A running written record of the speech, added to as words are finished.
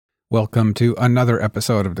Welcome to another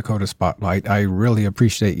episode of Dakota Spotlight. I really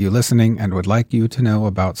appreciate you listening and would like you to know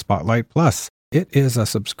about Spotlight Plus. It is a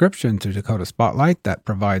subscription to Dakota Spotlight that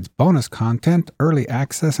provides bonus content, early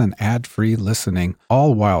access, and ad-free listening,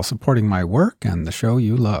 all while supporting my work and the show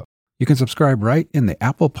you love. You can subscribe right in the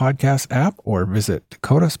Apple Podcast app or visit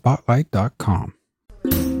dakotaspotlight.com.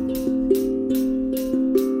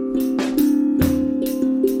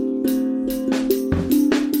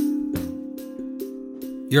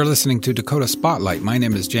 You're listening to Dakota Spotlight. My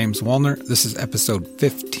name is James Wallner. This is episode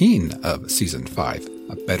 15 of Season 5,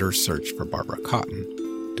 A Better Search for Barbara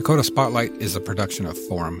Cotton. Dakota Spotlight is a production of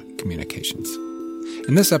Forum Communications.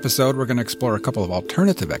 In this episode, we're going to explore a couple of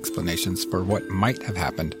alternative explanations for what might have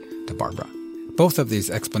happened to Barbara. Both of these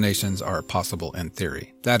explanations are possible in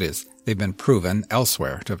theory. That is, they've been proven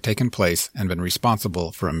elsewhere to have taken place and been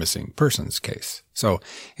responsible for a missing persons case. So,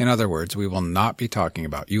 in other words, we will not be talking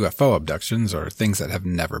about UFO abductions or things that have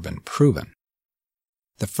never been proven.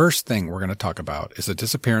 The first thing we're going to talk about is a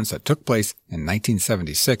disappearance that took place in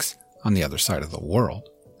 1976 on the other side of the world.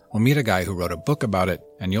 We'll meet a guy who wrote a book about it,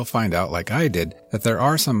 and you'll find out, like I did, that there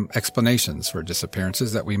are some explanations for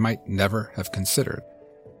disappearances that we might never have considered.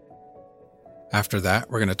 After that,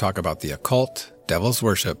 we're going to talk about the occult, devil's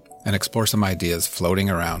worship, and explore some ideas floating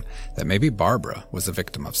around that maybe Barbara was a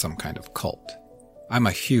victim of some kind of cult. I'm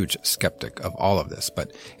a huge skeptic of all of this,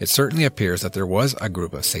 but it certainly appears that there was a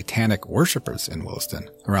group of satanic worshippers in Williston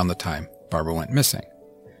around the time Barbara went missing.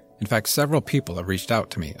 In fact, several people have reached out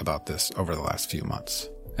to me about this over the last few months.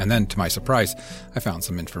 And then, to my surprise, I found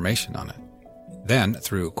some information on it. Then,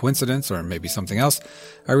 through coincidence or maybe something else,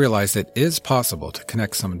 I realized it is possible to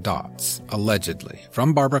connect some dots, allegedly,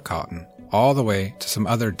 from Barbara Cotton all the way to some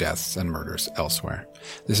other deaths and murders elsewhere.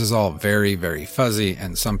 This is all very, very fuzzy,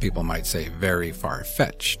 and some people might say very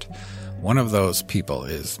far-fetched. One of those people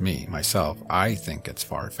is me, myself. I think it's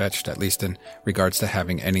far-fetched, at least in regards to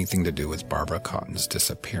having anything to do with Barbara Cotton's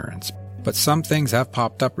disappearance. But some things have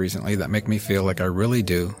popped up recently that make me feel like I really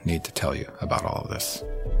do need to tell you about all of this.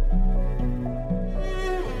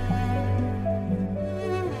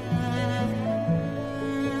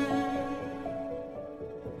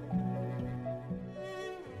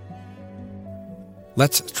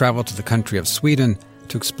 Let's travel to the country of Sweden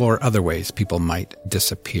to explore other ways people might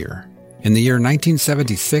disappear. In the year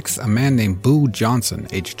 1976, a man named Bo Johnson,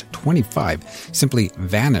 aged 25, simply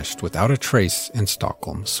vanished without a trace in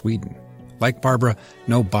Stockholm, Sweden. Like Barbara,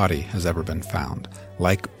 no body has ever been found.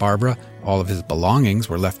 Like Barbara, all of his belongings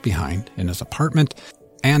were left behind in his apartment.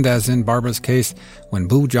 And as in Barbara's case, when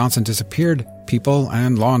Bo Johnson disappeared, people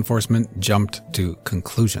and law enforcement jumped to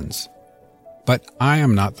conclusions. But I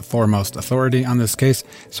am not the foremost authority on this case,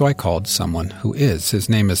 so I called someone who is. His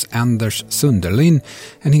name is Anders Sunderlin,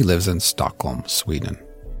 and he lives in Stockholm, Sweden.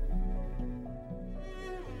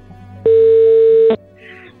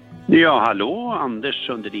 Ja, hallå, Anders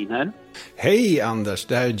Sunderlin här. Hej Anders,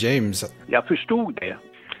 det här är James. Jag förstod det.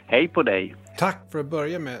 Hej på dig. Tack för att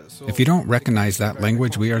börja med. If you don't recognize that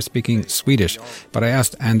language, we are speaking Swedish, but I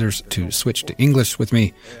asked Anders to switch to English with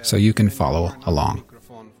me so you can follow along.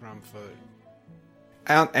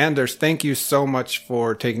 Anders, thank you so much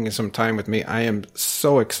for taking some time with me. I am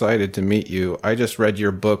so excited to meet you. I just read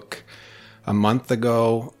your book a month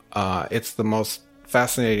ago. It's the most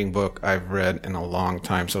fascinating book I've read in a long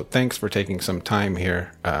time. So thanks for taking some time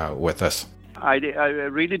here with us. I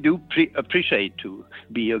really do appreciate to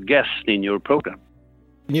be a guest in your program.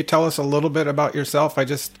 Can you tell us a little bit about yourself? I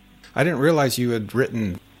didn't realize you had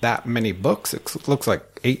written that many books. It looks like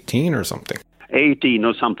 18 or something. 18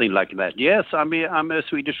 or something like that. Yes, I'm a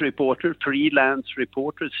Swedish reporter, freelance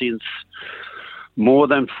reporter since more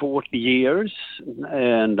than 40 years.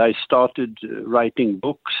 And I started writing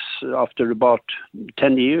books after about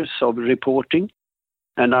 10 years of reporting.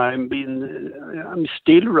 And I'm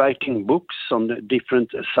still writing books on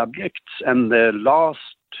different subjects. And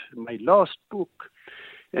my last book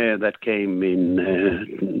that came in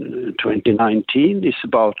 2019 is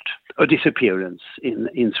about a disappearance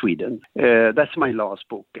in Sweden. That's my last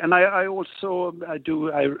book. And I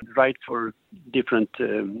write for different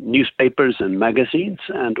newspapers and magazines,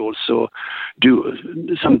 and also do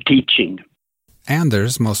some teaching.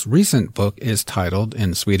 Anders' most recent book is titled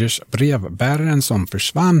in Swedish Brevbäraren som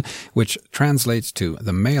försvann, which translates to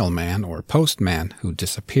The Mailman or Postman Who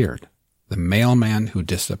Disappeared. The Mailman Who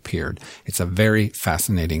Disappeared. It's a very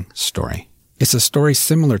fascinating story. It's a story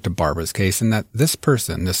similar to Barbara's case in that this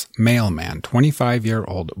person, this mailman,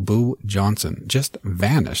 25-year-old Bo Johnson, just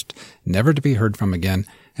vanished, never to be heard from again,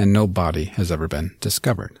 and no body has ever been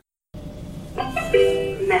discovered.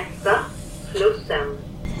 Nästa, Slussen.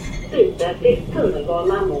 Byte till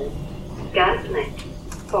tunnelbana mot Skarpnäck.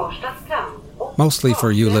 Mostly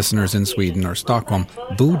for you listeners in Sweden or Stockholm,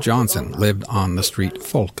 Bo Johnson lived on the street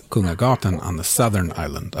Folkungagatan on the southern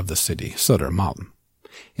island of the city, Södermalm.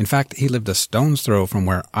 In fact, he lived a stone's throw from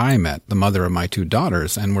where I met the mother of my two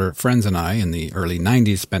daughters, and where friends and I in the early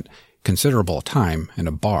 90s spent considerable time in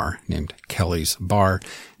a bar named Kelly's Bar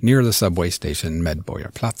near the subway station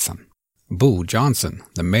Medborgarplatsen. Bo Johnson,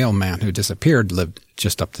 the mailman who disappeared, lived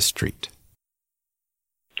just up the street.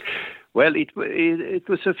 Well, it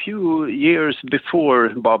was a few years before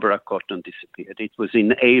Barbara Cotton disappeared. It was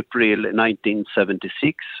in April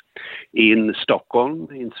 1976 in Stockholm,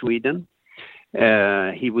 in Sweden.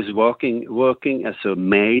 He was working as a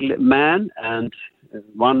mailman, and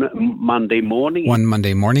one Monday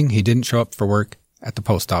morning, he didn't show up for work at the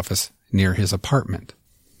post office near his apartment.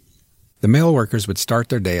 The mail workers would start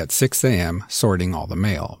their day at 6 a.m. sorting all the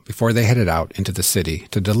mail before they headed out into the city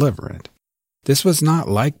to deliver it. This was not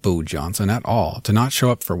like Bo Johnson at all, to not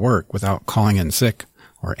show up for work without calling in sick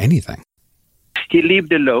or anything. He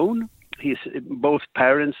lived alone. Both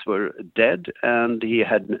parents were dead, and he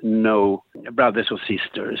had no brothers or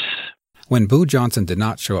sisters. When Bo Johnson did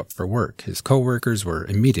not show up for work, his co-workers were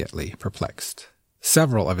immediately perplexed.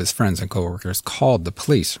 Several of his friends and co-workers called the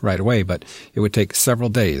police right away, but it would take several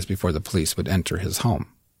days before the police would enter his home.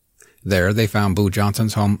 There, they found Bo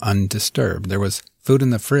Johnson's home undisturbed. There was food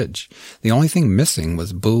in the fridge. The only thing missing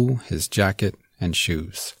was Bo, his jacket, and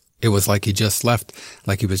shoes. It was like he just left,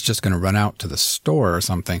 like he was just going to run out to the store or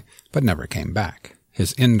something, but never came back.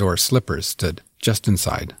 His indoor slippers stood just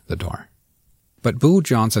inside the door. But Bo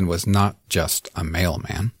Johnson was not just a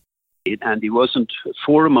mailman. And he wasn't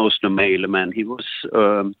foremost a mailman. He was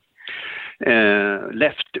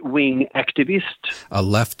left-wing activist. A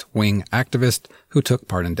left-wing activist who took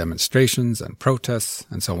part in demonstrations and protests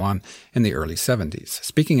and so on in the early 70s,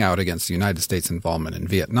 speaking out against the United States' involvement in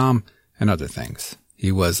Vietnam and other things.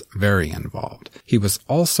 He was very involved. He was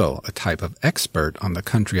also a type of expert on the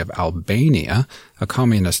country of Albania, a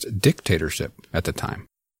communist dictatorship at the time.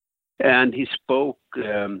 And he spoke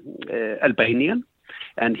Albanian.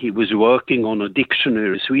 And he was working on a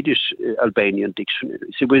dictionary, Swedish Albanian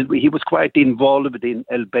dictionary. So he was quite involved in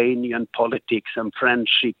Albanian politics and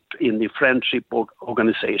friendship, in the friendship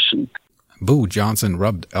organization. Bo Johnson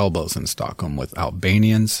rubbed elbows in Stockholm with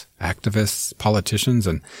Albanians, activists, politicians,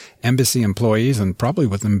 and embassy employees, and probably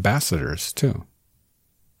with ambassadors, too.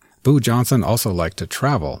 Bo Johnson also liked to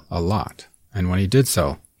travel a lot, and when he did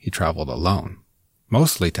so, he traveled alone,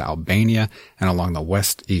 mostly to Albania and along the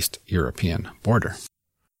West-East European border.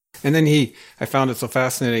 And then I found it so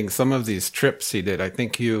fascinating, some of these trips he did. I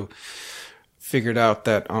think you figured out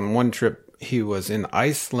that on one trip he was in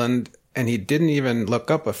Iceland and he didn't even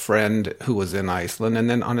look up a friend who was in Iceland.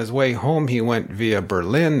 And then on his way home, he went via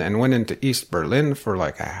Berlin and went into East Berlin for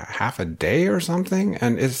like half a day or something.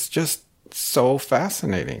 And it's just so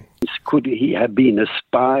fascinating. Could he have been a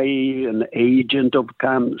spy, an agent of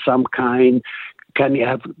some kind? Can he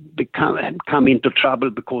have come into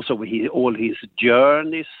trouble because of all his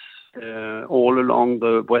journeys all along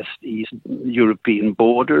the West-East European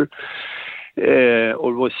border?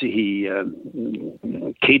 Or was he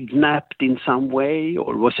kidnapped in some way?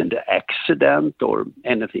 Or was it an accident or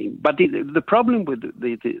anything? But the problem with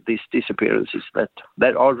these disappearances is that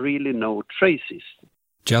there are really no traces.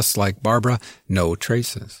 Just like Barbara, no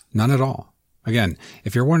traces. None at all. Again,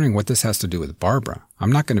 if you're wondering what this has to do with Barbara,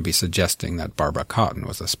 I'm not going to be suggesting that Barbara Cotton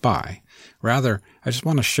was a spy. Rather, I just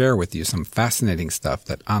want to share with you some fascinating stuff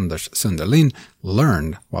that Anders Sundelin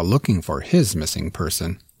learned while looking for his missing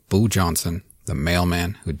person, Bo Johnson, the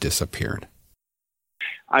mailman who disappeared.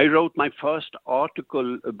 I wrote my first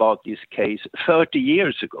article about this case 30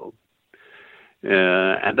 years ago.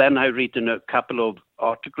 And then I've written a couple of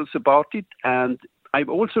articles about it. And I've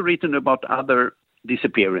also written about other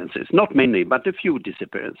disappearances, not many, but a few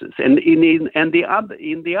disappearances. And in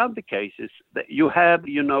the other cases, you have,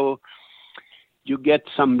 you get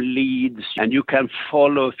some leads and you can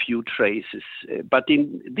follow a few traces. But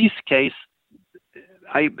in this case,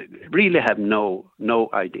 I really have no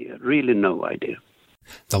idea, really no idea.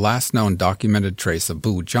 The last known documented trace of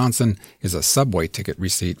Bo Johnson is a subway ticket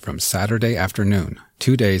receipt from Saturday afternoon,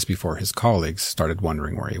 2 days before his colleagues started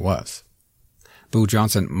wondering where he was. Bo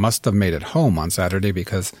Johnson must have made it home on Saturday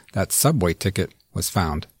because that subway ticket was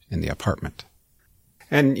found in the apartment.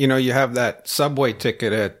 And, you have that subway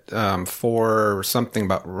ticket at around 4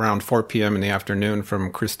 p.m. in the afternoon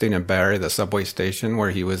from Christina Berg, the subway station,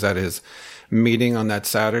 where he was at his meeting on that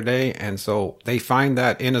Saturday. And so they find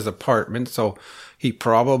that in his apartment. So he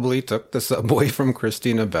probably took the subway from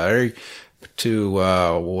Christina Berg to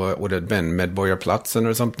what would it have been, Medborgarplatsen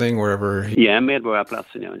or something, wherever? Yeah,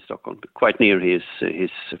 Medborgarplatsen, in Stockholm, quite near his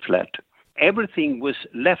flat. Everything was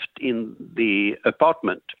left in the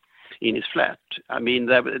apartment, in his flat. I mean,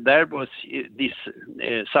 there was this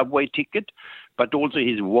subway ticket, but also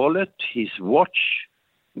his wallet, his watch.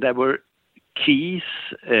 There were keys,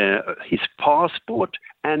 his passport,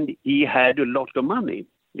 and he had a lot of money.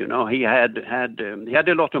 You know, he had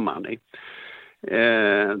a lot of money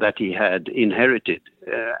that he had inherited,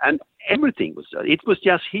 and everything was. It was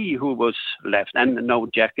just he who was left, and no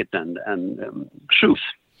jacket and shoes.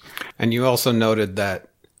 And you also noted that,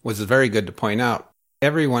 was very good to point out,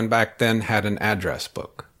 everyone back then had an address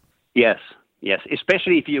book. Yes,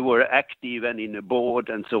 especially if you were active and in a board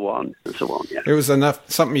and so on and so on. Yeah. There was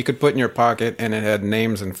something you could put in your pocket, and it had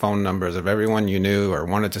names and phone numbers of everyone you knew or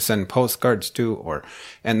wanted to send postcards to,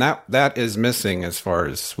 and that is missing as far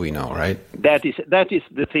as we know, right? That is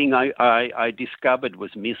the thing I discovered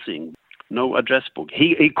was missing. No address book.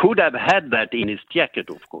 He could have had that in his jacket,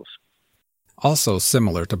 of course. Also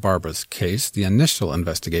similar to Barbara's case, the initial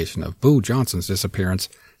investigation of Boo Johnson's disappearance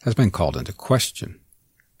has been called into question.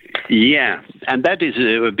 Yeah, and that is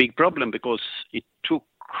a big problem because it took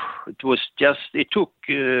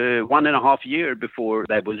 1.5 years before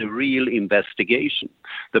there was a real investigation.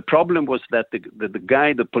 The problem was that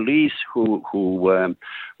the police who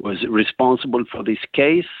was responsible for this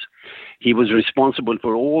case, he was responsible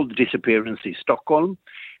for all the disappearances in Stockholm.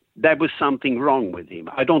 There was something wrong with him.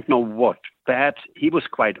 I don't know what. Perhaps he was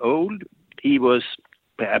quite old. He was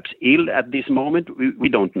perhaps ill at this moment. We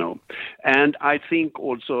don't know. And I think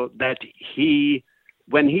also that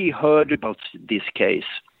when he heard about this case.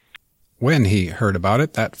 When he heard about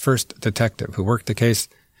it, that first detective who worked the case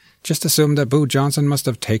just assumed that Boo Johnson must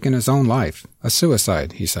have taken his own life. A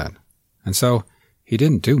suicide, he said. And so he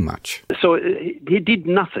didn't do much. So he did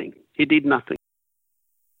nothing.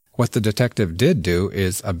 What the detective did do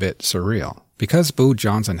is a bit surreal. Because Boo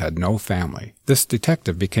Johnson had no family, this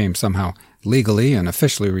detective became somehow legally and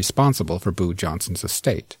officially responsible for Boo Johnson's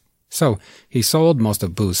estate. So he sold most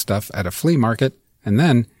of Boo's stuff at a flea market, and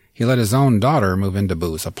then he let his own daughter move into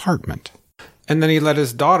Boo's apartment. And then he let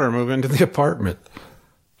his daughter move into the apartment.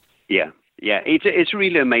 Yeah, it's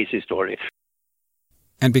really an amazing story.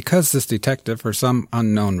 And because this detective, for some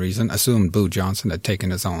unknown reason, assumed Boo Johnson had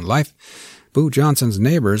taken his own life, Boo Johnson's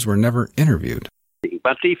neighbors were never interviewed.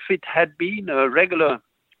 But if it had been a regular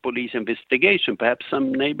police investigation, perhaps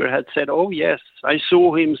some neighbor had said, oh, yes, I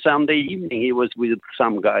saw him Sunday evening. He was with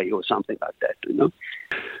some guy or something like that, you know.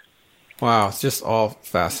 Wow, it's just all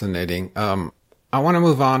fascinating. I want to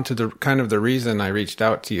move on to the reason I reached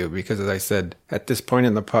out to you, because as I said, at this point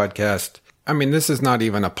in the podcast, I mean, this is not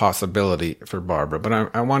even a possibility for Barbara, but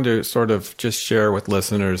I want to sort of just share with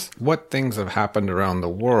listeners what things have happened around the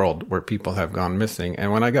world where people have gone missing.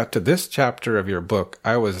 And when I got to this chapter of your book,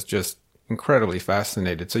 I was just incredibly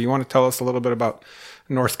fascinated. So you want to tell us a little bit about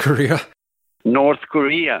North Korea? North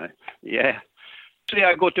Korea, yeah. Actually,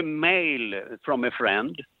 I got a mail from a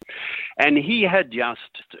friend, and he had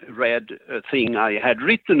just read a thing I had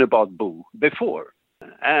written about Boo before.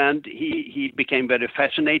 And he became very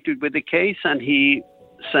fascinated with the case, and he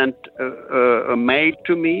sent a mail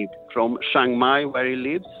to me from Chiang Mai, where he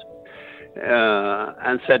lives,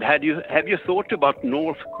 and said, have you thought about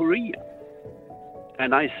North Korea?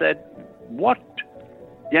 And I said, what?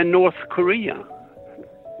 Yeah, North Korea.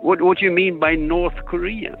 What do you mean by North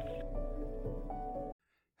Korea?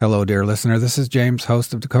 Hello, dear listener. This is James,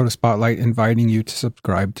 host of Dakota Spotlight, inviting you to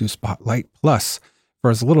subscribe to Spotlight Plus. For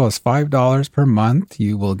as little as $5 per month,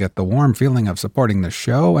 you will get the warm feeling of supporting the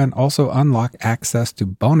show and also unlock access to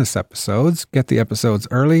bonus episodes, get the episodes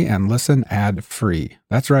early, and listen ad-free.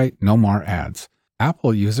 That's right, no more ads.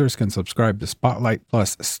 Apple users can subscribe to Spotlight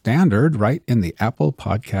Plus Standard right in the Apple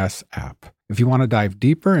Podcasts app. If you want to dive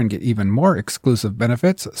deeper and get even more exclusive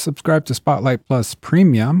benefits, subscribe to Spotlight Plus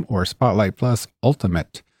Premium or Spotlight Plus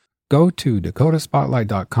Ultimate. Go to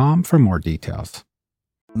dakotaspotlight.com for more details.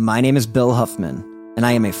 My name is Bill Huffman, and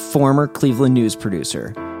I am a former Cleveland news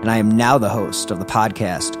producer, and I am now the host of the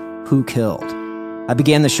podcast, Who Killed? I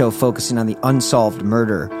began the show focusing on the unsolved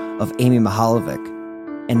murder of Amy Mihaljevic,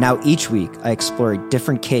 and now each week I explore a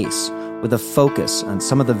different case with a focus on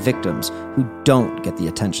some of the victims who don't get the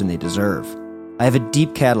attention they deserve. I have a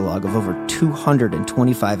deep catalog of over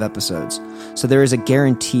 225 episodes, so there is a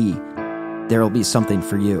guarantee there will be something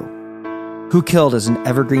for you. Who Killed is an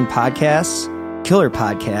evergreen podcasts, killer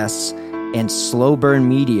podcasts, and slow burn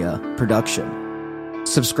media production.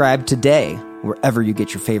 Subscribe today wherever you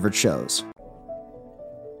get your favorite shows.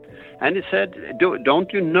 And he said,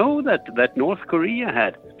 don't you know that North Korea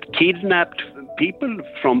had kidnapped people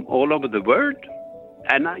from all over the world?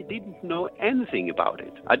 And I didn't know anything about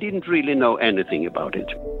it. I didn't really know anything about it.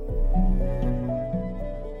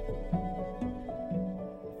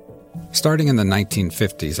 Starting in the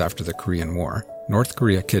 1950s after the Korean War, North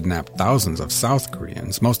Korea kidnapped thousands of South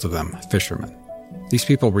Koreans, most of them fishermen. These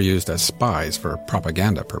people were used as spies for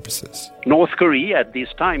propaganda purposes. North Korea at this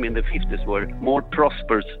time in the 50s were more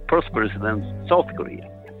prosperous than South Korea.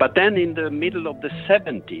 But then in the middle of the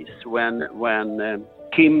 70s, when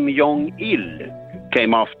Kim Jong-il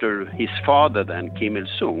came after his father, then Kim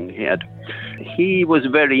Il-sung, he was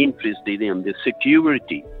very interested in the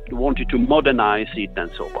security. He wanted to modernize it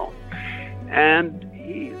and so on. And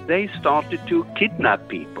they started to kidnap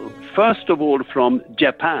people, first of all from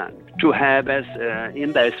Japan, to have as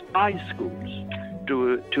in their spy schools,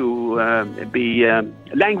 to be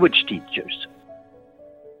language teachers.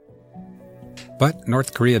 But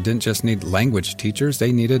North Korea didn't just need language teachers,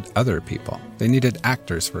 they needed other people. They needed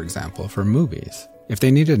actors, for example, for movies. If they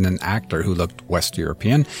needed an actor who looked West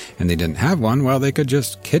European and they didn't have one, well, they could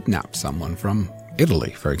just kidnap someone from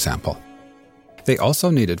Italy, for example. They also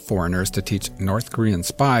needed foreigners to teach North Korean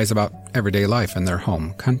spies about everyday life in their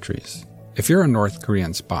home countries. If you're a North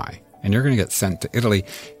Korean spy and you're going to get sent to Italy,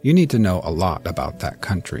 you need to know a lot about that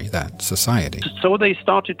country, that society. So they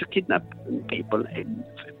started to kidnap people,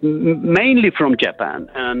 mainly from Japan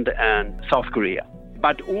and South Korea,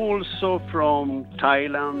 but also from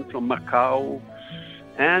Thailand, from Macau,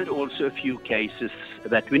 and also a few cases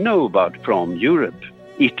that we know about from Europe,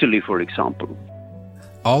 Italy, for example.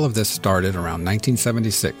 All of this started around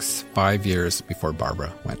 1976, 5 years before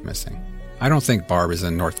Barbara went missing. I don't think Barb is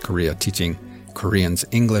in North Korea teaching Koreans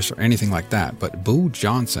English or anything like that, but Bo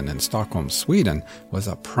Johnson in Stockholm, Sweden was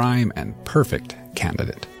a prime and perfect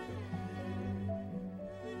candidate.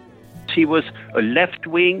 He was a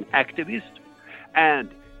left-wing activist, and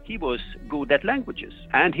he was good at languages,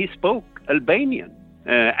 and he spoke Albanian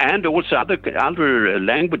and also other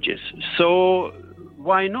languages. So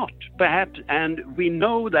why not? Perhaps, and we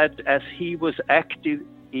know that as he was active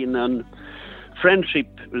in a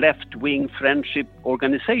left-wing friendship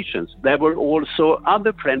organizations, there were also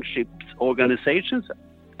other friendship organizations,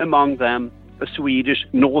 among them a Swedish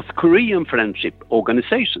North Korean friendship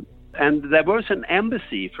organization. And there was an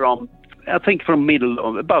embassy from middle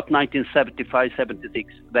of about 1975-76,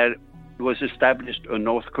 there was established a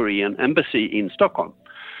North Korean embassy in Stockholm.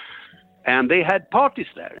 And they had parties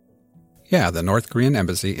there. Yeah, the North Korean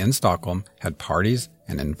embassy in Stockholm had parties,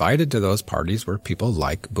 and invited to those parties were people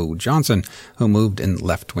like Bo Johnson, who moved in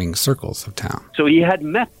left-wing circles of town. So he had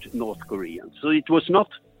met North Koreans. So it was not,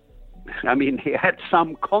 he had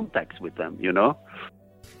some contacts with them, you know.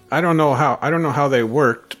 I don't know how they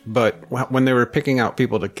worked, but when they were picking out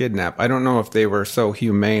people to kidnap, I don't know if they were so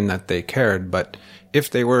humane that they cared, but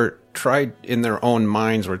if they were tried in their own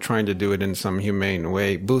minds, were trying to do it in some humane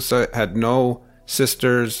way. Busa had no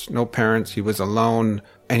sisters, no parents. He was alone,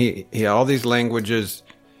 and he had all these languages.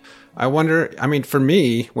 I wonder, for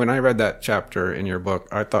me, when I read that chapter in your book,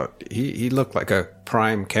 I thought he looked like a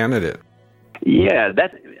prime candidate. Yeah,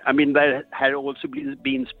 there had also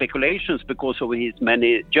been speculations because of his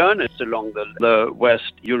many journeys along the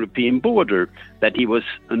West European border that he was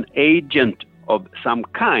an agent of some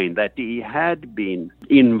kind, that he had been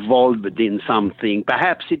involved in something.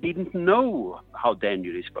 Perhaps he didn't know how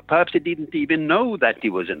dangerous, but perhaps he didn't even know that he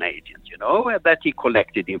was an agent, that he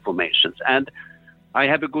collected information. And I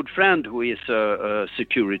have a good friend who is a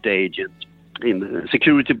security agent in the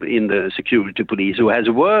security police, who has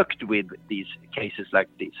worked with these cases like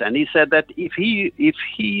this. And he said that if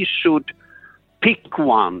he should pick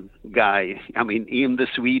one guy, in the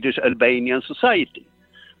Swedish Albanian society,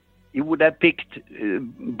 he would have picked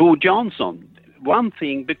Bo Johnson. One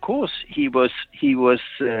thing, because he was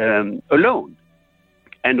alone,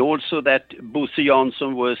 and also that Bo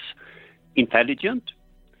Johnson was intelligent,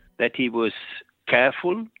 that he was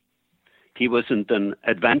careful, he wasn't an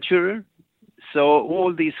adventurer. So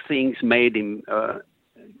all these things made him a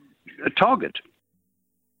target.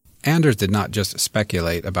 Anders did not just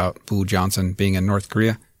speculate about Bo Johnson being in North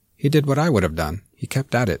Korea. He did what I would have done. He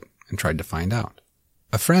kept at it and tried to find out.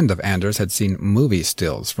 A friend of Anders had seen movie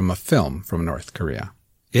stills from a film from North Korea.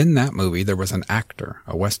 In that movie, there was an actor,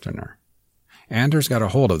 a Westerner. Anders got a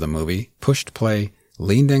hold of the movie, pushed play,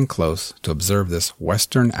 leaned in close to observe this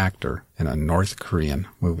Western actor in a North Korean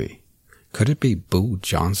movie. Could it be Bo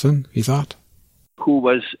Johnson, he thought? Who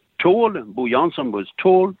was tall. Bo Johnson was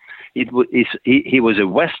tall. He was a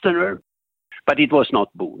Westerner, but it was not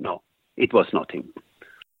Bo. No, it was not him.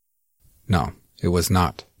 No, it was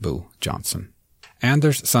not Bo Johnson.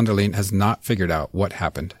 Anders Sunderlin has not figured out what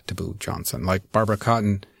happened to Boo Johnson. Like Barbara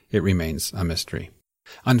Cotton, it remains a mystery.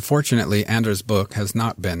 Unfortunately, Anders' book has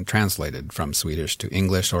not been translated from Swedish to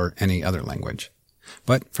English or any other language.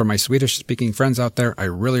 But for my Swedish-speaking friends out there, I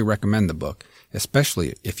really recommend the book,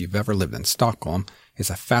 especially if you've ever lived in Stockholm. It's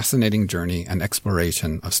a fascinating journey and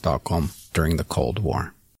exploration of Stockholm during the Cold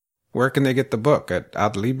War. Where can they get the book? At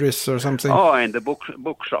Adlibris or something? Oh, in the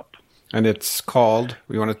bookshop. And it's called,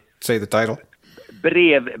 you want to say the title?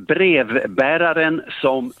 Brevbäraren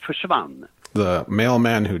som försvann. The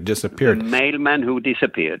Mailman Who Disappeared. The Mailman Who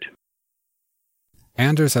Disappeared.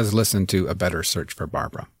 Anders has listened to A Better Search for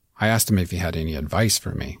Barbara. I asked him if he had any advice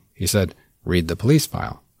for me. He said, read the police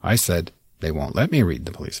file. I said, they won't let me read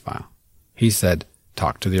the police file. He said,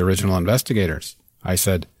 talk to the original investigators. I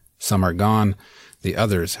said, some are gone. The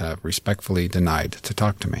others have respectfully denied to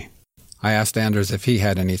talk to me. I asked Anders if he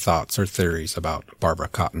had any thoughts or theories about Barbara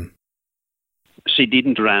Cotton. She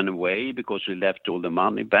didn't run away because she left all the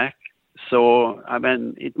money back. So, I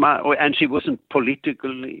mean, and she wasn't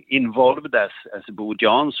politically involved as Boo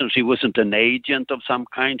Johnson. She wasn't an agent of some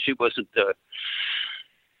kind. She wasn't an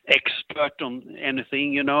expert on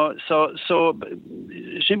anything, you know. So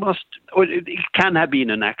she must, or it can have been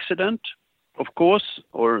an accident, of course,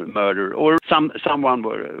 or murder, or someone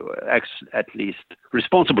were at least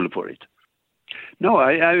responsible for it. No,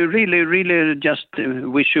 I really just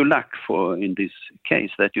wish you luck in this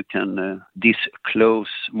case, that you can disclose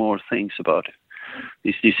more things about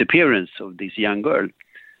this disappearance of this young girl.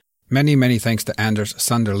 Many, many thanks to Anders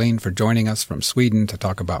Sunderlin for joining us from Sweden to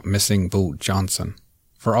talk about missing Boo Johnson.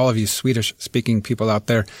 For all of you Swedish-speaking people out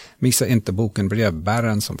there, missa inte boken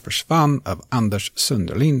Brevbäraren som försvann av Anders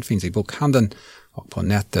Sunderlin, finns i bokhandeln och på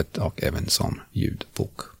nätet och även som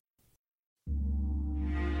ljudbok.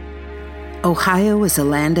 Ohio is a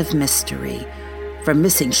land of mystery, from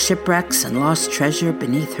missing shipwrecks and lost treasure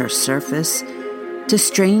beneath her surface to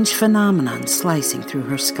strange phenomenon slicing through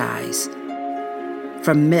her skies.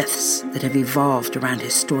 From myths that have evolved around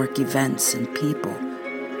historic events and people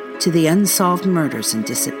to the unsolved murders and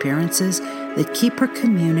disappearances that keep her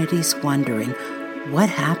communities wondering what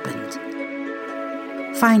happened.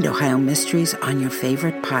 Find Ohio Mysteries on your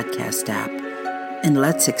favorite podcast app, and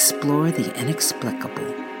let's explore the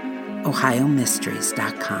inexplicable.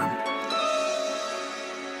 OhioMysteries.com.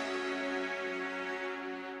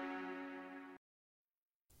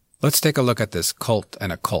 Let's take a look at this cult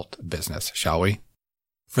and occult business, shall we?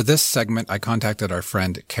 For this segment, I contacted our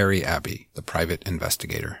friend Carrie Abbey, the private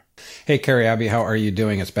investigator. Hey, Carrie Abbey, how are you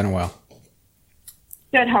doing? It's been a while.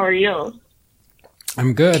 Good. How are you?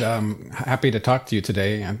 I'm good. I'm happy to talk to you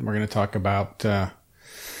today, and we're going to talk about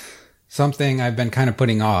something I've been kind of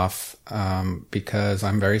putting off because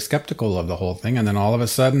I'm very skeptical of the whole thing. And then all of a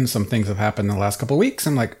sudden, some things have happened in the last couple of weeks.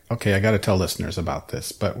 I'm like, okay, I got to tell listeners about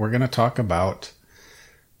this. But we're going to talk about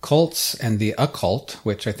cults and the occult,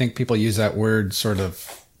 which I think people use that word, sort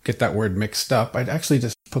of get that word mixed up. I'd actually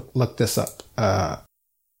just look this up. I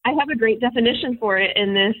have a great definition for it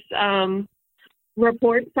in this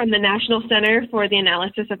report from the National Center for the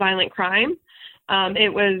Analysis of Violent Crime.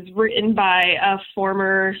 It was written by a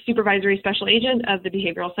former supervisory special agent of the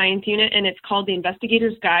Behavioral Science Unit, and it's called The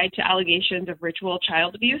Investigator's Guide to Allegations of Ritual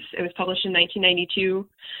Child Abuse. It was published in 1992.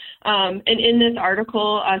 And in this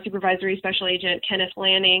article, Supervisory Special Agent Kenneth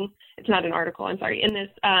Lanning, it's not an article, I'm sorry, in this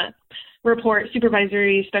report,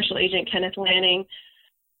 Supervisory Special Agent Kenneth Lanning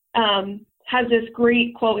has this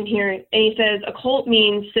great quote in here, and he says, "Occult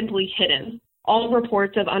means simply hidden. All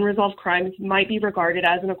reports of unresolved crimes might be regarded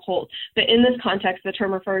as an occult, but in this context, the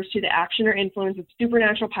term refers to the action or influence of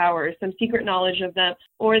supernatural powers, some secret knowledge of them,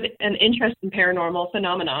 or an interest in paranormal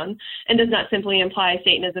phenomenon, and does not simply imply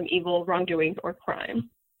Satanism, evil, wrongdoings, or crime."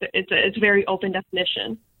 It's a very open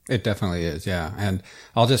definition. It definitely is, yeah. And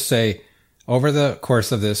I'll just say, over the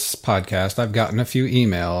course of this podcast, I've gotten a few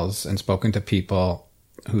emails and spoken to people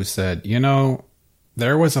who said, you know,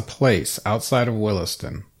 there was a place outside of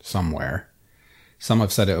Williston somewhere. Some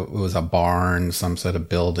have said it was a barn, some said a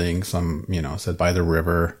building, some, said by the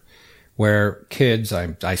river, where kids,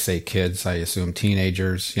 I say kids, I assume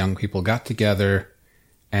teenagers, young people got together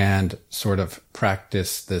and sort of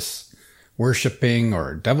practiced this worshiping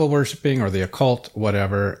or devil worshiping or the occult,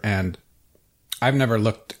 whatever. And I've never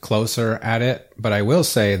looked closer at it, but I will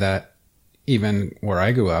say that even where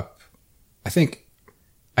I grew up, I think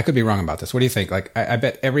I could be wrong about this. What do you think? Like, I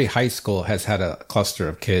bet every high school has had a cluster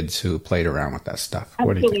of kids who played around with that stuff.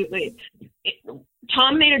 Absolutely.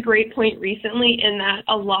 Tom made a great point recently in that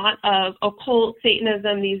a lot of occult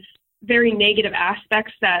Satanism, these very negative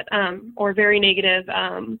aspects that, or very negative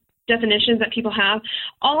definitions that people have,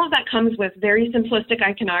 all of that comes with very simplistic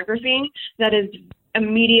iconography that is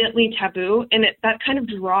immediately taboo, and that kind of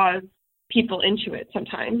draws people into it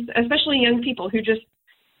sometimes, especially young people who just,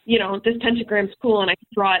 this pentagram's cool and I can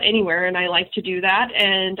draw it anywhere, and I like to do that,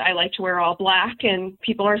 and I like to wear all black, and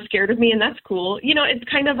people are scared of me, and that's cool. It's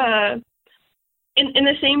kind of in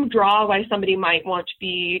the same draw why somebody might want to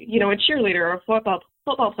be, a cheerleader or a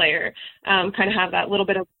football player, kind of have that little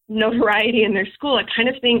bit of notoriety in their school. I kind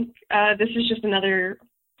of think this is just another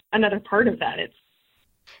part of that.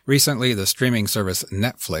 Recently, the streaming service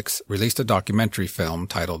Netflix released a documentary film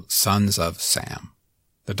titled Sons of Sam.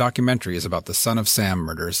 The documentary is about the Son of Sam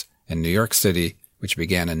murders in New York City, which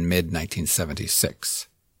began in mid-1976.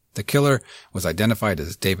 The killer was identified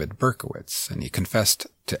as David Berkowitz, and he confessed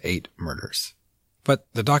to 8 murders. But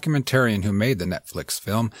the documentarian who made the Netflix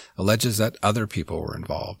film alleges that other people were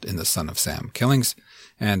involved in the Son of Sam killings,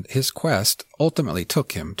 and his quest ultimately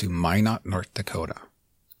took him to Minot, North Dakota.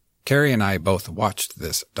 Carrie and I both watched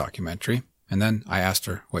this documentary, and then I asked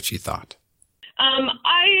her what she thought.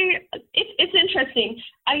 It's interesting.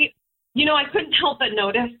 I couldn't help but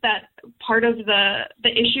notice that part of the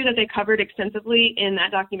issue that they covered extensively in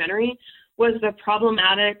that documentary was the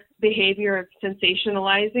problematic behavior of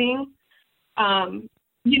sensationalizing an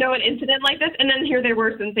incident like this, and then here they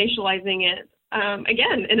were sensationalizing it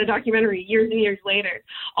again in a documentary years and years later.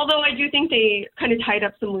 Although I do think they kind of tied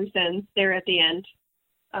up some loose ends there at the end,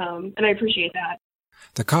 and I appreciate that.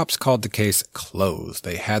 The cops called the case closed.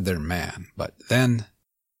 They had their man, but then...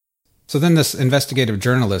 So then this investigative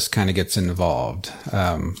journalist kind of gets involved.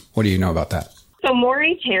 What do you know about that? So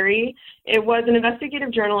Maury Terry, it was an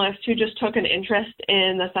investigative journalist who just took an interest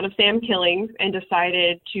in the Son of Sam killings and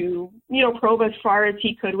decided to, probe as far as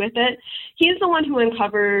he could with it. He's the one who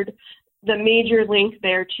uncovered the major link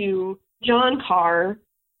there to John Carr,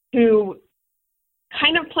 who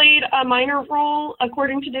kind of played a minor role,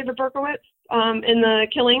 according to David Berkowitz, in the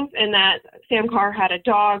killings, and that Sam Carr had a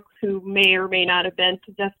dog who may or may not have been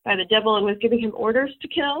possessed by the devil and was giving him orders to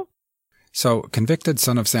kill. So, convicted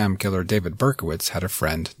Son of Sam killer David Berkowitz had a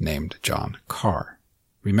friend named John Carr.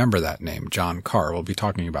 Remember that name, John Carr. We'll be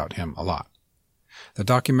talking about him a lot. The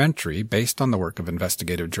documentary, based on the work of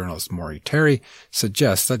investigative journalist Maury Terry,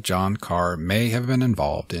 suggests that John Carr may have been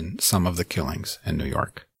involved in some of the killings in New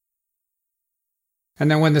York. And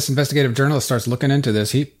then when this investigative journalist starts looking into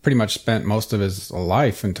this, he pretty much spent most of his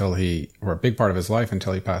life or a big part of his life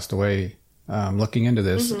until he passed away, looking into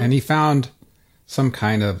this. Mm-hmm. And he found some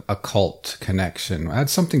kind of occult connection. It had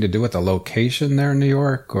something to do with the location there in New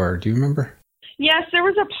York, or do you remember? Yes, there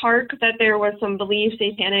was a park that there was some believed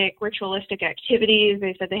satanic ritualistic activities.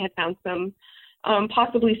 They said they had found some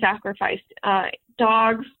possibly sacrificed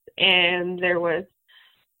dogs, and there was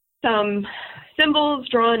some symbols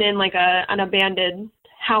drawn in like an abandoned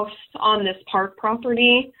house on this park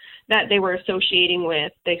property that they were associating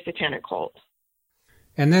with the satanic cult.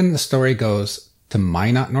 And then the story goes to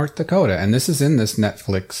Minot, North Dakota, and this is in this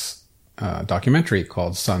Netflix documentary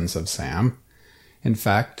called Sons of Sam. In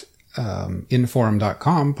fact,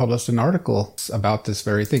 Inforum.com published an article about this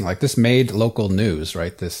very thing. Like, this made local news,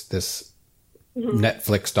 right? This Mm-hmm.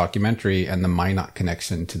 Netflix documentary and the Minot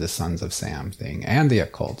connection to the Sons of Sam thing and the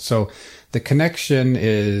occult. So the connection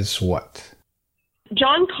is what?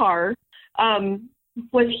 John Carr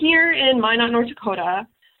was here in Minot, North Dakota,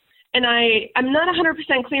 and I'm not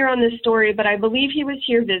 100% clear on this story, but I believe he was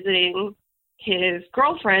here visiting his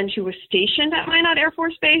girlfriend who was stationed at Minot Air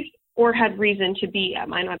Force Base or had reason to be at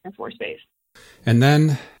Minot Air Force Base. And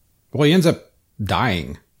then, he ends up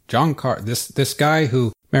dying. John Carr, this guy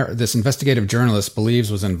who this investigative journalist believes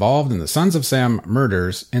was involved in the Sons of Sam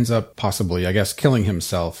murders, ends up possibly, I guess, killing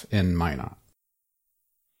himself in Minot.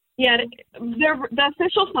 Yeah, the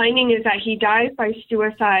official finding is that he dies by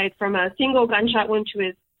suicide from a single gunshot wound to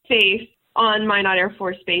his face on Minot Air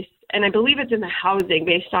Force Base, and I believe it's in the housing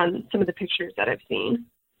based on some of the pictures that I've seen.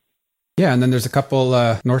 Yeah, and then there's a couple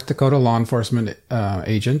North Dakota law enforcement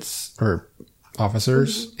agents or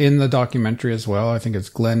officers in the documentary as well. I think it's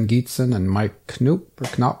Glenn Geetson and Mike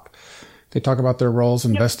Knopp. They talk about their roles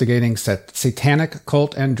investigating satanic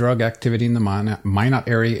cult and drug activity in the Minot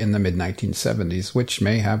area in the mid-1970s, which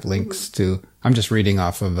may have links to... I'm just reading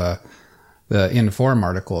off of the Inform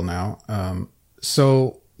article now.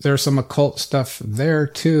 So there's some occult stuff there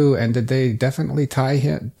too, and did they definitely tie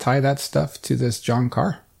that stuff to this John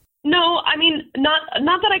Carr? No, I mean, not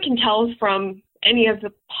that I can tell from any of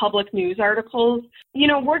the public news articles.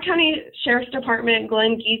 Ward County Sheriff's Department,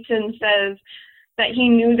 Glenn Geetson says that he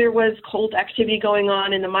knew there was cult activity going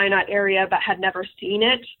on in the Minot area, but had never seen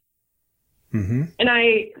it. Mm-hmm. And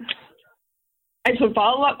I put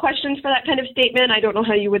follow-up questions for that kind of statement. I don't know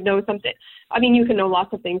how you would know something. I mean, you can know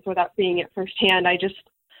lots of things without seeing it firsthand.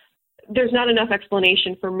 There's not enough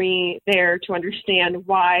explanation for me there to understand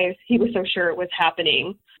why he was so sure it was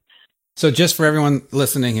happening. So just for everyone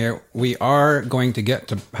listening here, we are going to get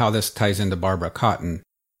to how this ties into Barbara Cotton.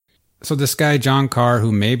 So this guy, John Carr,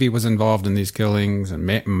 who maybe was involved in these killings and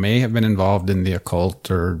may have been involved in the occult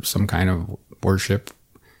or some kind of worship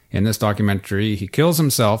in this documentary, he kills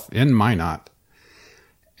himself in Minot.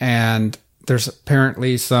 And there's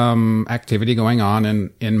apparently some activity going on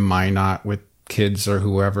in Minot with kids or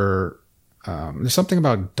whoever. There's something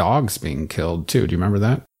about dogs being killed, too. Do you remember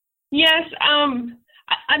that? Yes.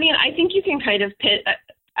 I mean, I think you can kind of pit.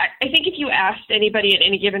 I think if you asked anybody at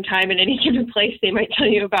any given time in any given place, they might tell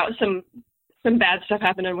you about some bad stuff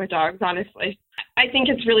happening with dogs, honestly. I think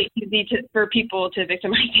it's really easy for people to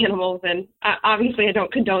victimize animals. And obviously, I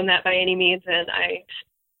don't condone that by any means.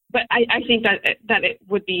 But I think that it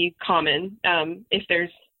would be common if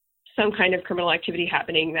there's some kind of criminal activity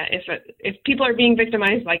happening, that if people are being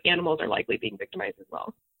victimized, like animals are likely being victimized as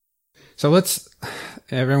well. So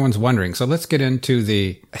everyone's wondering. So let's get into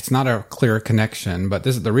it's not a clear connection, but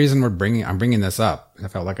this is the reason I'm bringing this up. I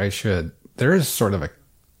felt like I should. There is sort of a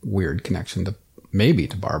weird connection to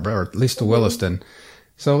Barbara, or at least to Williston.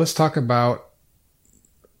 So let's talk about,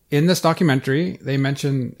 in this documentary, they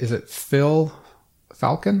mention, is it Phil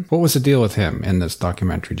Falcon? What was the deal with him in this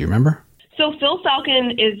documentary? Do you remember? So Phil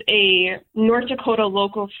Falcon is a North Dakota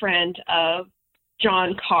local friend of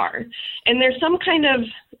John Carr. And there's some kind of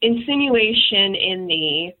insinuation in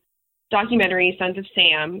the documentary Sons of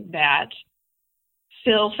Sam that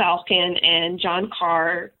Phil Falcon and John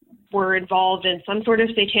Carr were involved in some sort of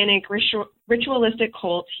satanic ritualistic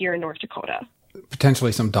cult here in North Dakota.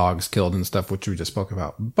 Potentially some dogs killed and stuff, which we just spoke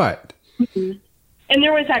about. But... Mm-hmm. And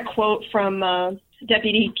there was that quote from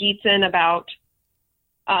Deputy Geetson about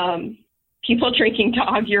people drinking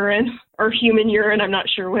dog urine or human urine. I'm not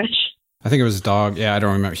sure which. I think it was dog. Yeah, I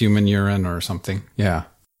don't remember. Human urine or something. Yeah.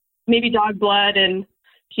 Maybe dog blood and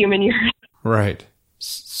human urine. Right.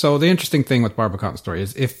 So the interesting thing with Barbara Cotton's story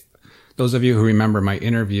is, if those of you who remember my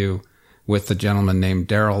interview with the gentleman named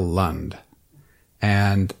Daryl Lund,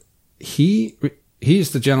 and he's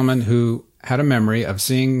the gentleman who had a memory of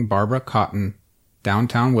seeing Barbara Cotton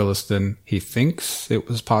downtown Williston. He thinks it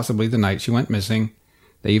was possibly the night she went missing.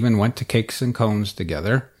 They even went to Cakes and Cones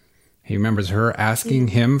together. He remembers her asking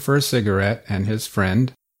him for a cigarette and his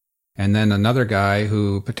friend, and then another guy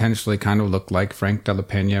who potentially kind of looked like Frank De La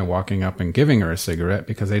Pena walking up and giving her a cigarette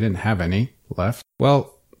because they didn't have any left.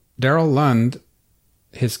 Well, Daryl Lund,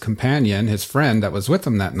 his companion, his friend that was with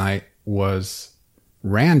him that night, was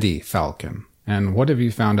Randy Falcon. And what have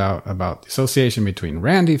you found out about the association between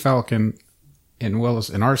Randy Falcon in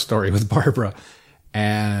our story with Barbara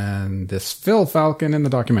and this Phil Falcon in the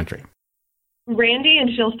documentary? Randy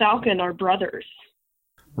and Phil Falcon are brothers.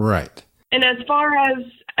 Right. And as far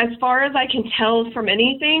as I can tell from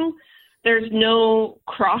anything, there's no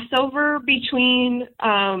crossover between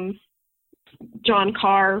John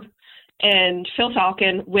Carr and Phil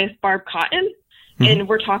Falcon with Barb Cotton. Mm-hmm. And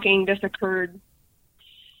we're talking, this occurred,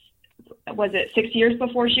 was it 6 years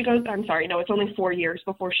before she goes? I'm sorry, no, it's only 4 years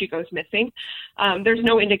before she goes missing. There's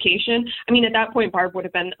no indication. I mean, at that point, Barb would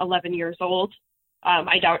have been 11 years old.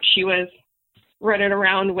 I doubt she was running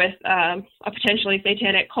around with a potentially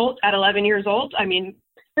satanic cult at 11 years old. I mean,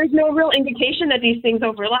 there's no real indication that these things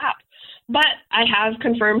overlap. But I have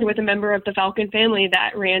confirmed with a member of the Falcon family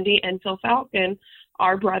that Randy and Phil Falcon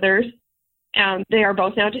are brothers. They are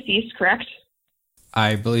both now deceased, correct?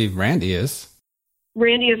 I believe Randy is.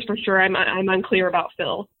 Randy is for sure. I'm unclear about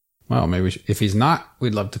Phil. Well, maybe if he's not,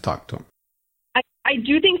 we'd love to talk to him. I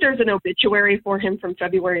do think there's an obituary for him from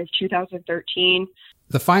February of 2013.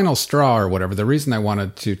 The final straw or whatever, the reason I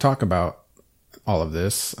wanted to talk about all of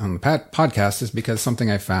this on the podcast is because something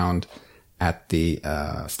I found at the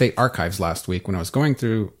State Archives last week when I was going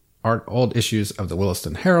through old issues of the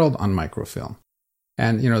Williston Herald on microfilm.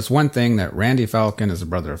 And, it's one thing that Randy Falcon is a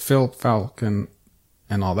brother of Phil Falcon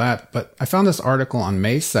and all that, but I found this article on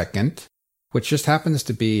May 2nd, which just happens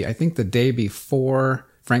to be, I think, the day before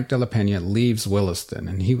Frank De La Pena leaves Williston,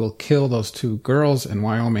 and he will kill those two girls in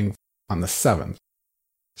Wyoming on the 7th.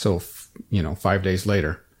 So, 5 days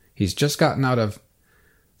later, he's just gotten out of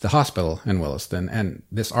the hospital in Williston, and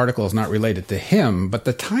this article is not related to him, but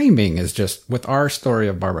the timing is just, with our story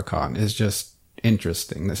of Barbara Cotton, is just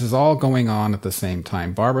interesting. This is all going on at the same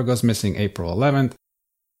time. Barbara goes missing April 11th.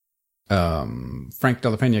 Frank De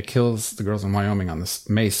La Pena kills the girls in Wyoming on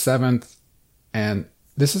May 7th. And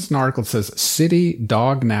this is an article that says, City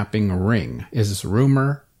Dog Napping Ring. Is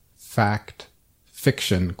rumor, fact,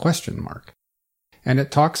 fiction, ? And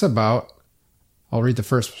it talks about, I'll read the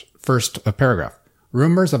first paragraph.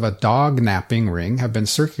 Rumors of a dog napping ring have been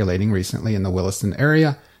circulating recently in the Williston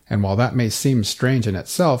area, and while that may seem strange in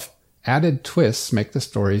itself, added twists make the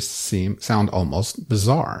stories sound almost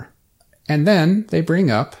bizarre. And then they bring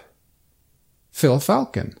up Phil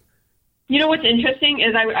Falcon. You know what's interesting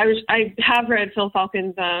is I have read Phil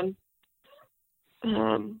Falcon's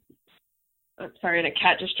sorry, and a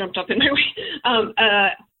cat just jumped up in my way.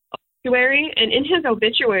 Obituary, and in his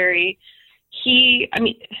obituary, he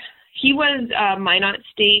was a Minot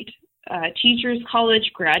State Teachers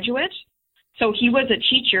College graduate, so he was a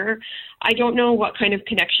teacher. I don't know what kind of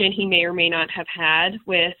connection he may or may not have had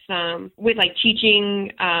with like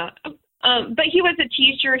teaching. But he was a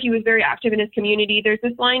teacher. He was very active in his community. There's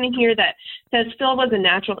this line in here that says, Phil was a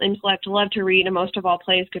natural intellect, loved to read, and most of all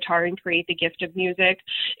plays guitar and create the gift of music.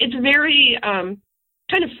 It's very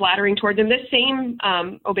kind of flattering towards him. This same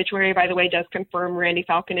obituary, by the way, does confirm Randy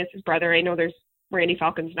Falcon is his brother. I know Randy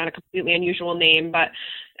Falcon's not a completely unusual name, but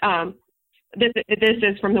this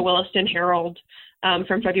is from the Williston Herald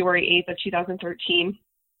from February 8th of 2013.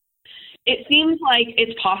 It seems like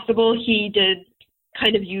it's possible he did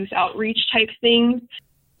kind of youth outreach type things.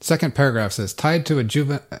 Second paragraph says, tied to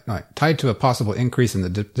a possible increase in the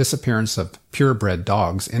disappearance of purebred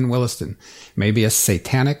dogs in Williston may be a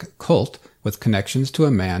satanic cult with connections to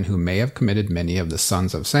a man who may have committed many of the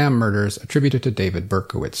Sons of Sam murders attributed to David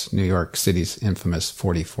Berkowitz, New York City's infamous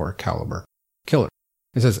 .44 caliber killer.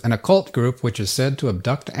 It says, an occult group which is said to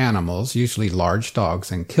abduct animals, usually large dogs,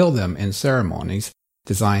 and kill them in ceremonies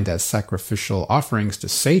designed as sacrificial offerings to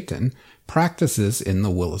Satan, practices in the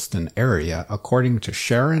Williston area, according to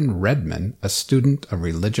Sharon Redman, a student of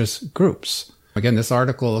religious groups. Again, this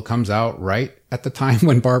article comes out right at the time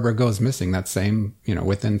when Barbara goes missing, that same,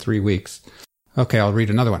 within 3 weeks. Okay, I'll read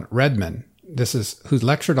another one. Redman, who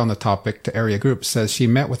lectured on the topic to area groups, says she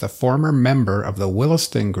met with a former member of the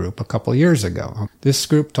Williston group a couple years ago. This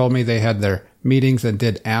group told me they had their meetings and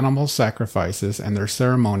did animal sacrifices and their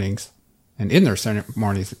ceremonies, and in their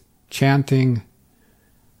ceremonies, chanting,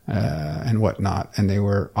 and whatnot, and they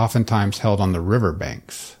were oftentimes held on the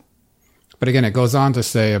riverbanks. But again, it goes on to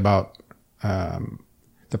say about a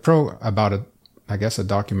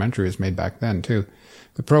documentary was made back then too.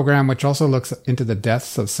 The program, which also looks into the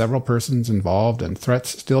deaths of several persons involved and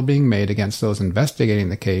threats still being made against those investigating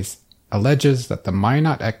the case, alleges that the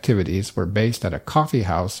Minot activities were based at a coffee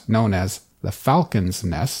house known as the Falcon's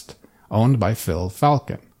Nest, owned by Phil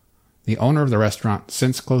Falcon. The owner of the restaurant,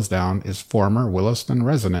 since closed down, is former Williston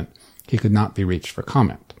resident. He could not be reached for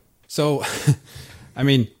comment. So,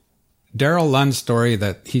 Daryl Lund's story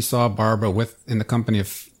that he saw Barbara in the company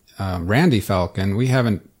of Randy Falcon, we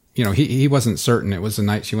haven't, he wasn't certain. It was the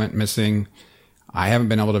night she went missing. I haven't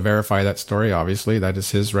been able to verify that story, obviously. That is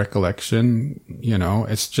his recollection.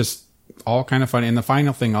 It's just all kind of funny. And the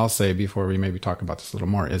final thing I'll say before we maybe talk about this a little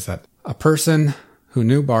more is that a person who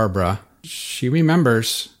knew Barbara, she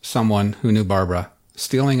remembers someone who knew Barbara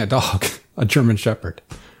stealing a dog, a German Shepherd.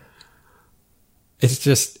 It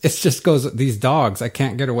just goes, these dogs, I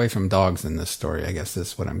can't get away from dogs in this story, I guess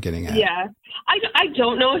is what I'm getting at. Yeah. I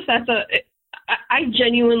don't know if I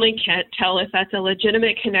genuinely can't tell if that's a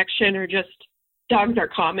legitimate connection or just dogs are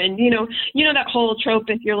common. You know that whole trope,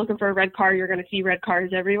 if you're looking for a red car, you're going to see red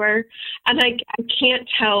cars everywhere. And I can't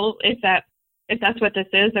tell if that's what this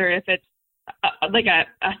is or if it's like a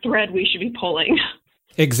thread we should be pulling.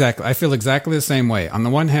 Exactly. I feel exactly the same way. On the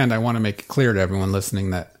one hand, I want to make it clear to everyone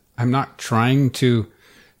listening that I'm not trying to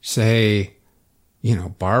say,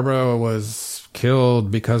 Barbara was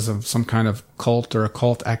killed because of some kind of cult or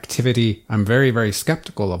occult activity. I'm very, very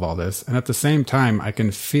skeptical of all this. And at the same time, I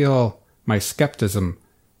can feel my skepticism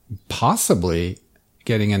possibly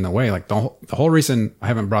getting in the way. Like the whole reason I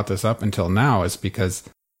haven't brought this up until now is because,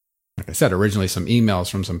 like I said, originally some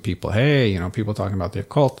emails from some people, hey, people talking about the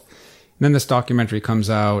occult. And then this documentary comes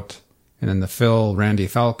out, and then the Randy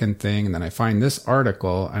Falcon thing, and then I find this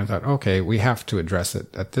article, and I thought, okay, we have to address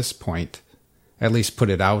it at this point, at least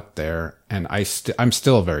put it out there. And I'm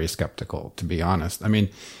still very skeptical, to be honest.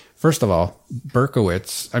 First of all,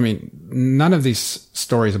 Berkowitz, none of these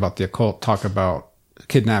stories about the occult talk about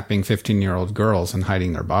kidnapping 15-year-old girls and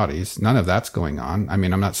hiding their bodies. None of that's going on. I'm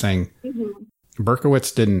not saying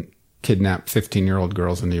Berkowitz didn't kidnap 15-year-old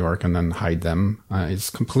girls in New York and then hide them. It's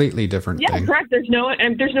a completely different thing. Yeah, correct. There's no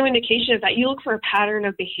indication of that. You look for a pattern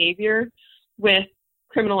of behavior with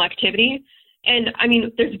criminal activity. And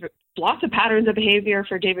there's lots of patterns of behavior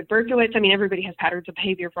for David Berkowitz. Everybody has patterns of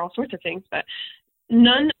behavior for all sorts of things, but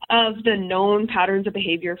none of the known patterns of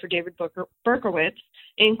behavior for David Berkowitz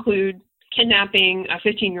include kidnapping a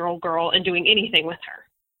 15-year-old girl and doing anything with her.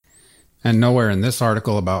 And nowhere in this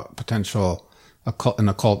article about an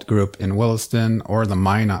occult group in Williston or the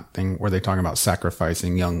Minot thing were they talking about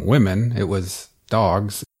sacrificing young women. It was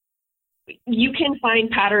dogs. You can find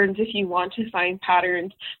patterns if you want to find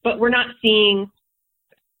patterns, but we're not seeing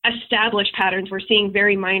established patterns. We're seeing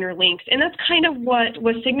very minor links. And that's kind of what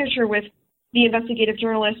was signature with the investigative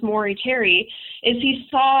journalist Maury Terry, is he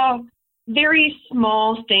saw very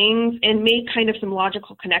small things and made kind of some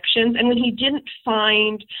logical connections. And when he didn't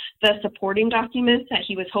find the supporting documents that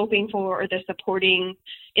he was hoping for, or the supporting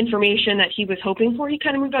information that he was hoping for, he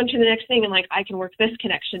kind of moved on to the next thing and like, I can work this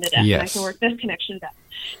connection to death. Yes. And I can work this connection to death.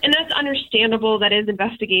 And that's understandable. That is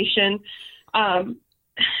investigation.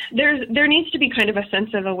 There needs to be kind of a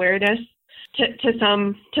sense of awareness to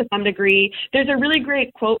some degree. There's a really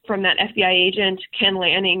great quote from that FBI agent, Ken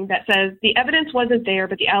Lanning, that says, "The evidence wasn't there,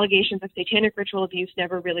 but the allegations of satanic ritual abuse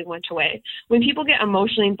never really went away. When people get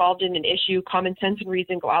emotionally involved in an issue, common sense and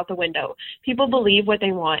reason go out the window. People believe what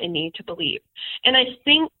they want and need to believe." And I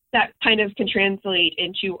think that kind of can translate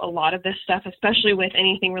into a lot of this stuff, especially with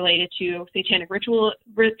anything related to satanic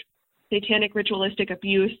ritualistic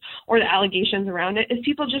abuse or the allegations around it, is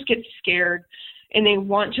people just get scared and they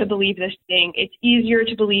want to believe this thing. It's easier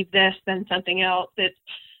to believe this than something else. It's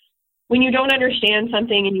when you don't understand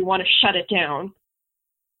something and you want to shut it down.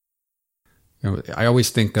 I always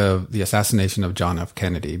think of the assassination of John F.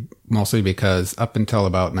 Kennedy, mostly because up until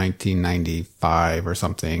about 1995 or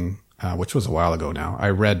something, which was a while ago now, I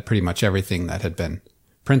read pretty much everything that had been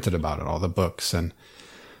printed about it, all the books. And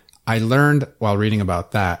I learned while reading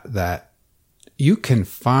about that you can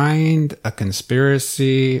find a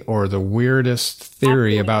conspiracy or the weirdest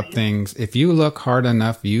theory about things. If you look hard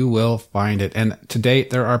enough, you will find it. And to date,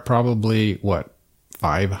 there are probably,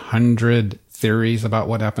 500 theories about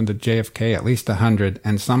what happened to JFK, at least 100.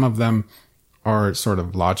 And some of them are sort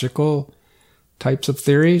of logical types of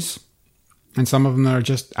theories. And some of them are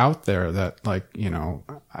just out there that, I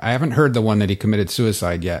haven't heard the one that he committed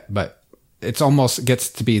suicide yet, but it's almost gets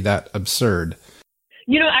to be that absurd.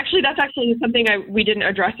 That's actually something we didn't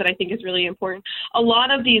address that I think is really important. A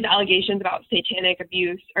lot of these allegations about satanic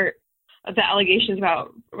abuse, or the allegations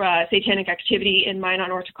about satanic activity in Minot,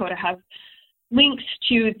 North Dakota, have links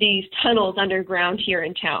to these tunnels underground here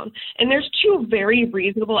in town. And there's two very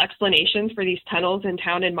reasonable explanations for these tunnels in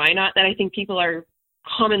town in Minot that I think people are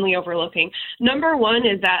commonly overlooking. Number one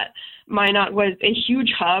is that Minot was a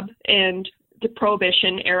huge hub and the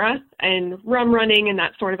Prohibition era and rum running and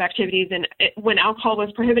that sort of activities. And when alcohol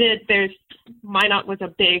was prohibited, Minot was a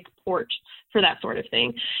big port for that sort of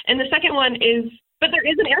thing. And the second one is, but there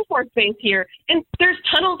is an Air Force base here, and there's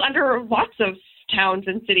tunnels under lots of towns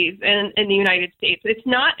and cities in the United States. It's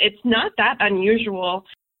not that unusual.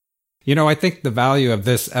 I think the value of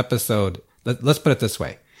this episode, let's put it this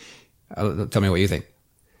way. Tell me what you think.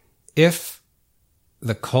 If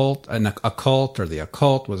the occult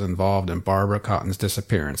was involved in Barbara Cotton's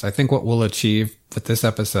disappearance, I think what we'll achieve with this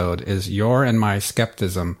episode is your and my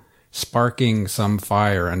skepticism sparking some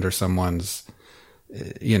fire under someone's,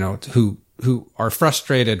 who are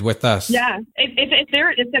frustrated with us. Yeah.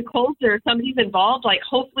 If the cult or somebody's involved,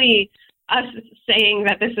 hopefully us saying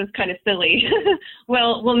that this is kind of silly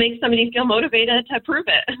will make somebody feel motivated to prove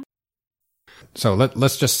it. So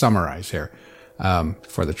let's just summarize here.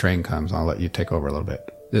 Before the train comes, I'll let you take over a little bit.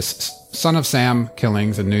 This Son of Sam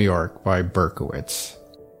killings in New York by Berkowitz.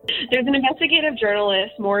 There's an investigative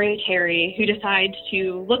journalist, Maury Terry, who decides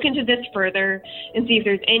to look into this further and see if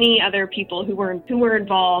there's any other people who were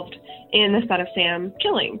involved in the Son of Sam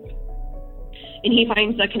killings. And he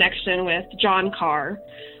finds a connection with John Carr.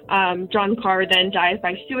 John Carr then dies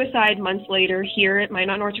by suicide months later here at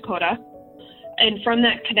Minot, North Dakota. And from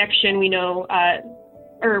that connection, we know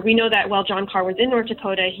that while John Carr was in North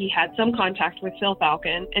Dakota, he had some contact with Phil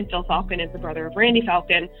Falcon, and Phil Falcon is the brother of Randy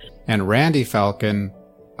Falcon. And Randy Falcon,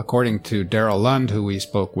 according to Daryl Lund, who we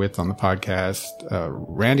spoke with on the podcast,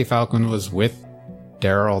 Randy Falcon was with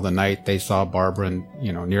Daryl the night they saw Barbara,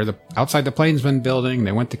 outside the Plainsman building.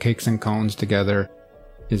 They went to Cakes and Cones together.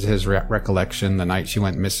 Is his recollection the night she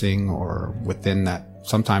went missing, or within that,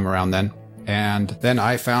 sometime around then. And then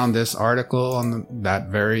I found this article on that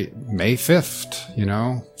very May 5th,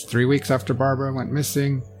 3 weeks after Barbara went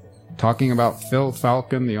missing, talking about Phil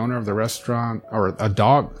Falcon, the owner of the restaurant, or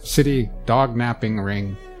a city dog napping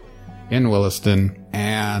ring in Williston.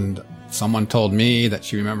 And someone told me that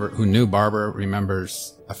who knew Barbara,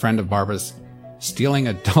 remembers a friend of Barbara's stealing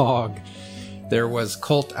a dog. There was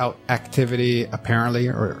cult out activity, apparently,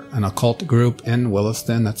 or an occult group in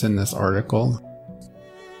Williston that's in this article.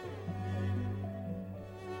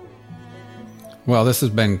 Well, this has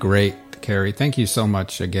been great, Carrie. Thank you so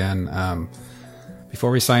much again. Before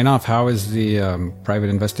we sign off, how is the private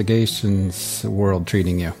investigations world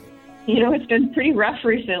treating you? It's been pretty rough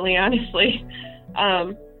recently, honestly.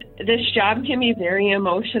 This job can be very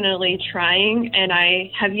emotionally trying, and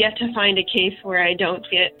I have yet to find a case where I don't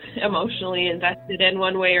get emotionally invested in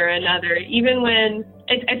one way or another. Even when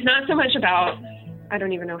it's not so much about, I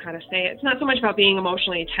don't even know how to say it. It's not so much about being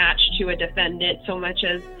emotionally attached to a defendant so much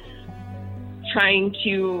as trying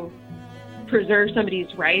to preserve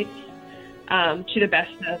somebody's rights to the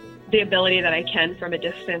best of the ability that I can from a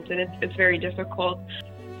distance, and it's very difficult.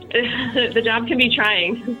 The job can be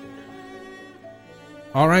trying.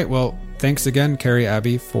 All right. Well, thanks again, Carrie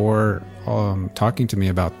Abbey, for talking to me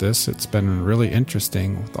about this. It's been really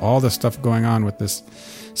interesting with all the stuff going on with this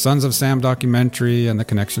Sons of Sam documentary and the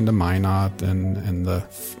connection to Minot and the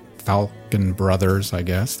Falcon brothers, I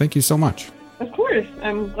guess. Thank you so much. Of course.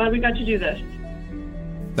 I'm glad we got to do this.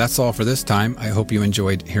 That's all for this time. I hope you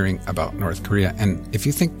enjoyed hearing about North Korea. And if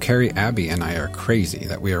you think Carrie Abbey and I are crazy,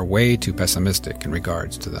 that we are way too pessimistic in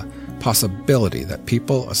regards to the possibility that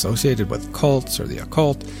people associated with cults or the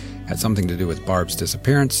occult had something to do with Barb's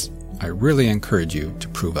disappearance, I really encourage you to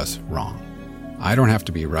prove us wrong. I don't have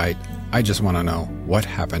to be right. I just want to know what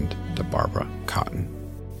happened to Barbara Cotton.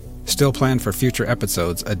 Still planned for future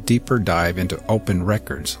episodes, a deeper dive into open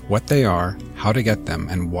records, what they are, how to get them,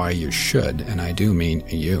 and why you should, and I do mean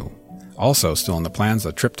you. Also still in the plans,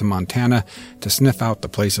 a trip to Montana to sniff out the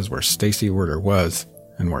places where Stacy Werder was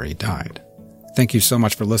and where he died. Thank you so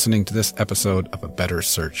much for listening to this episode of A Better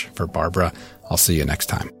Search for Barbara. I'll see you next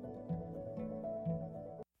time.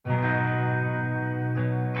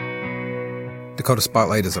 Dakota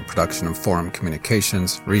Spotlight is a production of Forum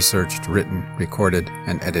Communications, researched, written, recorded,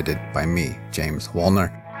 and edited by me, James Woolner.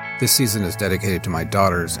 This season is dedicated to my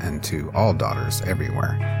daughters and to all daughters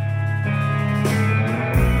everywhere.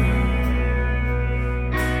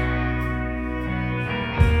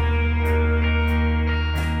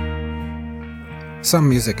 Some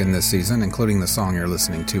music in this season, including the song you're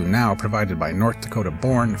listening to now, provided by North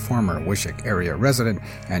Dakota-born, former Wishick area resident,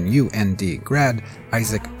 and UND grad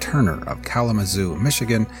Isaac Turner of Kalamazoo,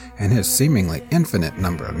 Michigan, and his seemingly infinite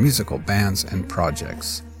number of musical bands and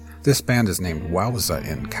projects. This band is named Wowza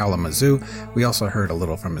in Kalamazoo. We also heard a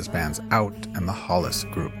little from his bands Out and the Hollis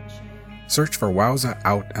Group. Search for Wowza,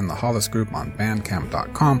 Out, and the Hollis Group on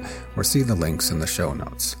Bandcamp.com or see the links in the show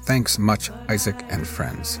notes. Thanks much, Isaac and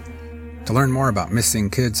friends. To learn more about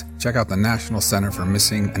missing kids, check out the National Center for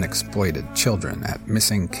Missing and Exploited Children at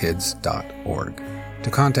missingkids.org.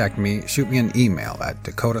 To contact me, shoot me an email at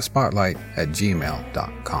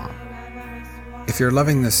dakotaspotlight@gmail.com. If you're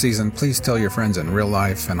loving this season, please tell your friends in real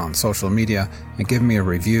life and on social media and give me a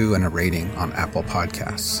review and a rating on Apple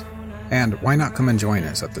Podcasts. And why not come and join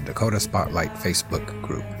us at the Dakota Spotlight Facebook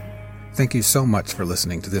group? Thank you so much for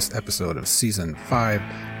listening to this episode of Season 5,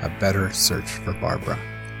 A Better Search for Barbara.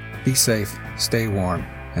 Be safe, stay warm,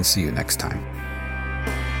 and see you next time.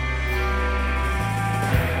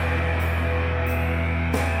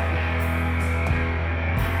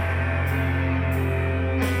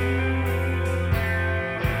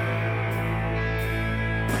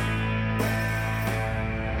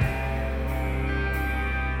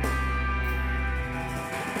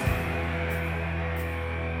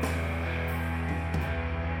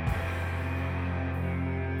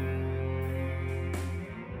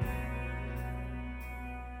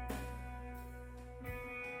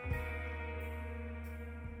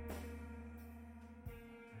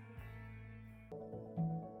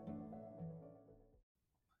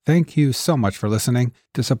 Thank you so much for listening.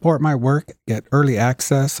 To support my work, get early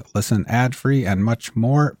access, listen ad-free, and much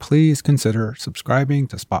more, please consider subscribing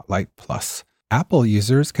to Spotlight Plus. Apple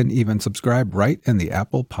users can even subscribe right in the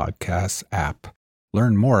Apple Podcasts app.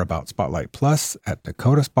 Learn more about Spotlight Plus at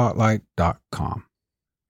dakotaspotlight.com.